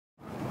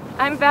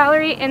I'm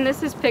Valerie, and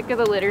this is Pick of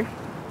the Litter.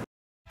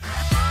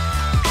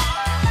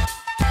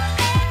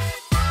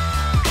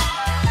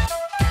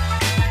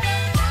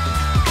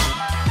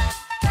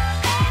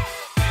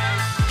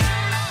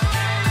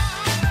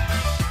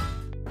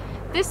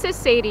 This is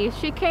Sadie.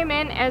 She came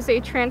in as a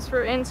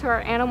transfer into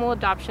our animal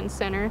adoption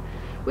center.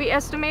 We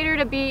estimate her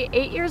to be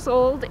 8 years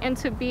old and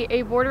to be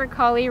a border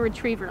collie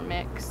retriever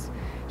mix.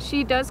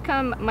 She does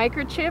come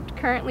microchipped,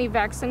 currently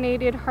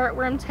vaccinated,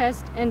 heartworm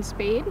test, and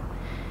spayed.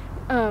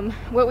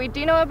 What we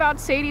do know about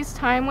Sadie's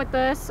time with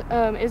us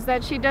is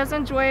that she does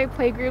enjoy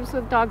playgroups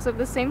with dogs of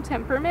the same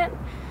temperament.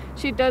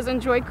 She does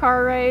enjoy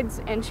car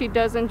rides, and she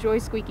does enjoy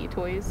squeaky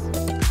toys.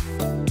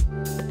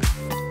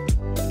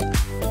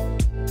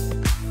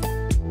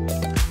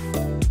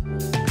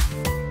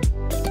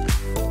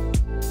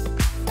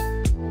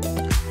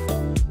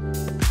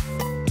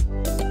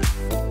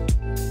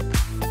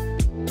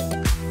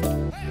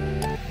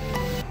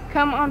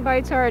 Come on by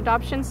to our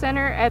adoption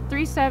center at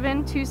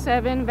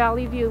 3727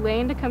 Valley View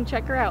Lane to come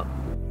check her out.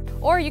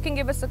 Or you can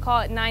give us a call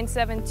at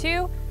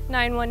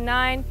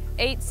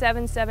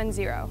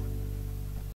 972-919-8770.